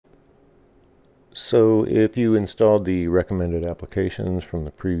So if you installed the recommended applications from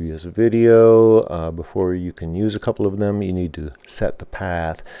the previous video, before you can use a couple of them, you need to set the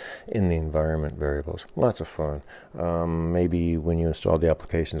path in the environment variables. Lots of fun. Maybe when you install the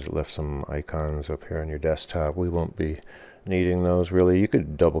applications, it left some icons up here on your desktop. We won't be needing those really. You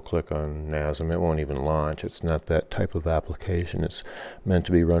could double click on NASM. It won't even launch. It's not that type of application. It's meant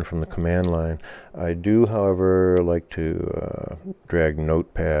to be run from the command line. I do, however, like to drag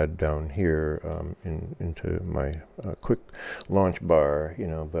Notepad down here into my quick launch bar,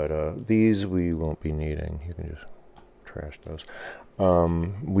 but these we won't be needing. You can just trash those.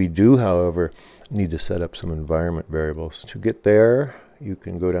 We do, however, need to set up some environment variables. To get there, you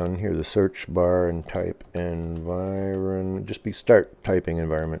can go down here, the search bar, and type environment. Just start typing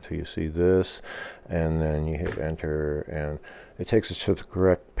environment till you see this, and then you hit enter, and it takes us to the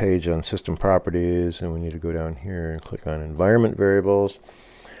correct page on system properties, and we need to go down here and click on environment variables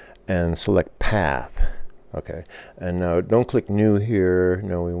and select path. Okay, and now don't click new here.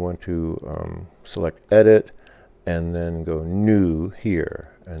 No, we want to select edit and then go new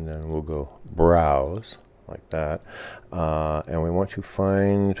here, and then we'll go browse like that, and we want to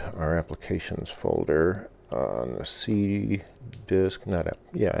find our applications folder on the C disk,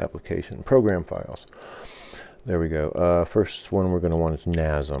 application program files. There we go. First one we're going to want is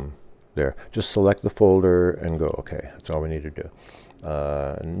NASM. There, just select the folder and go okay. That's all we need to do.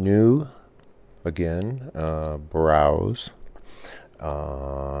 New again, browse.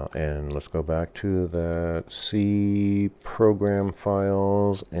 And let's go back to that C program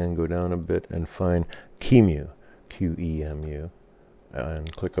files and go down a bit and find QEMU, Q-E-M-U,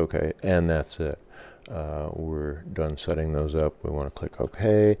 and click OK, and that's it. We're done setting those up. We want to click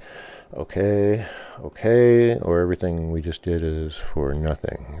OK, OK, OK, or everything we just did is for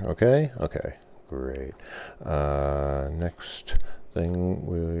nothing. OK? OK, great. Next thing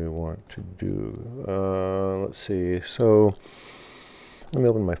we want to do, let's see, so let me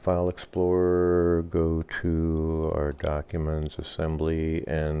open my File Explorer, go to our Documents, Assembly,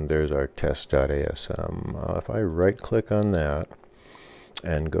 and there's our test.asm. If I right-click on that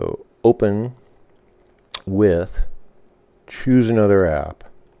and go Open with, choose another app,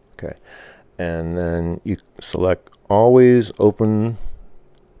 okay, and then you select Always Open,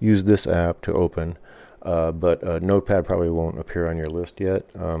 use this app to open, but Notepad probably won't appear on your list yet,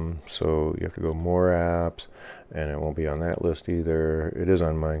 so you have to go More Apps, and it won't be on that list either. It is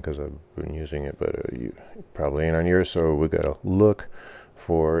on mine because I've been using it, but you probably ain't on yours, so we got to look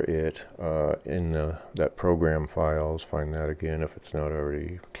for it in that program files. Find that again if it's not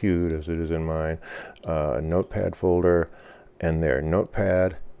already queued as it is in mine. Notepad folder, and there,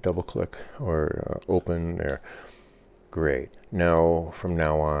 Notepad, double click or open there. Great. Now, from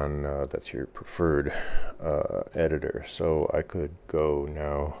now on, that's your preferred editor. So I could go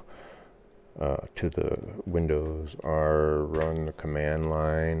now to the Windows R, run the command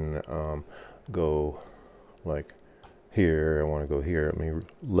line, go like here. I want to go here. Let me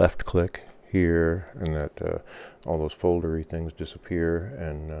left click here, and that all those foldery things disappear,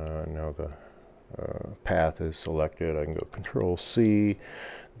 and now the path is selected. I can go Control C,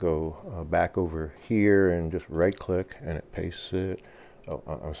 go back over here, and just right click, and it pastes it. Oh,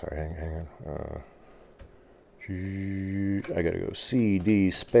 I'm sorry, hang on. I gotta go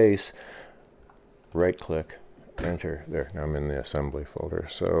CD space, right click, enter. There, now I'm in the assembly folder.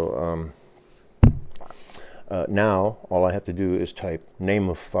 So now all I have to do is type name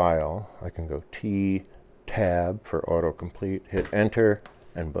of file. I can go T tab for autocomplete, hit enter,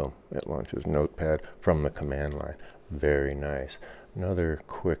 and boom, it launches Notepad from the command line. Very nice. Another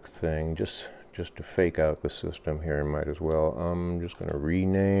quick thing, just to fake out the system here, I might as well. I'm just going to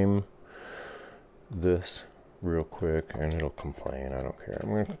rename this real quick, and it'll complain. I don't care. I'm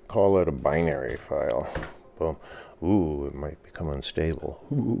going to call it a binary file. Boom. Ooh, it might become unstable.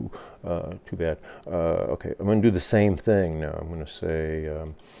 Ooh, too bad. Okay, I'm going to do the same thing now. I'm going to say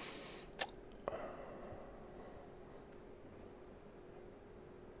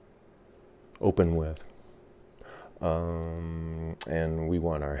open with. And we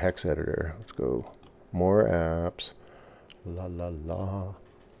want our hex editor. Let's go more apps,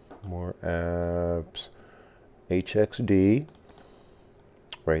 more apps, HXD,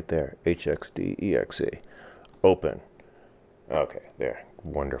 right there, HXD exe, open. Okay, there,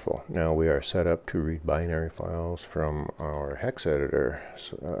 wonderful. Now we are set up to read binary files from our hex editor,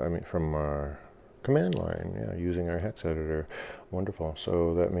 from our command line, yeah, using our hex editor. Wonderful.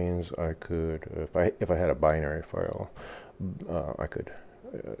 So that means I could, if I had a binary file, I could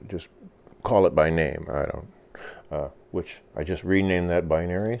just call it by name. I don't, which I just renamed that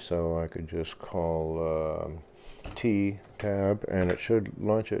binary, so I could just call T tab, and it should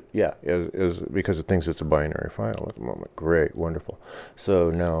launch it. Yeah, is because it thinks it's a binary file at the moment. Great, wonderful. So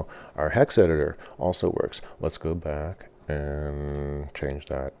now our hex editor also works. Let's go back and change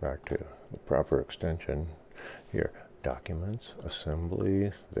that back to the proper extension here. Documents,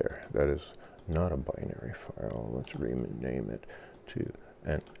 assembly, there. That is not a binary file. Let's rename it to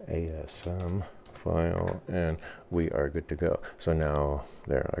an ASM file, and we are good to go. So now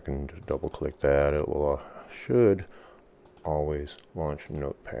there, I can just double click that. It will should always launch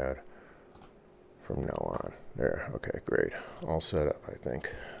Notepad from now on. There, okay, great. All set up, I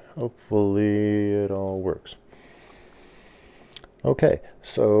think. Hopefully it all works. Okay,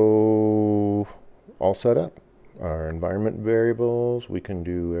 so all set up. Our environment variables, we can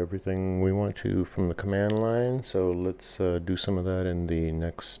do everything we want to from the command line. So let's do some of that in the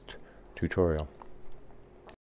next tutorial.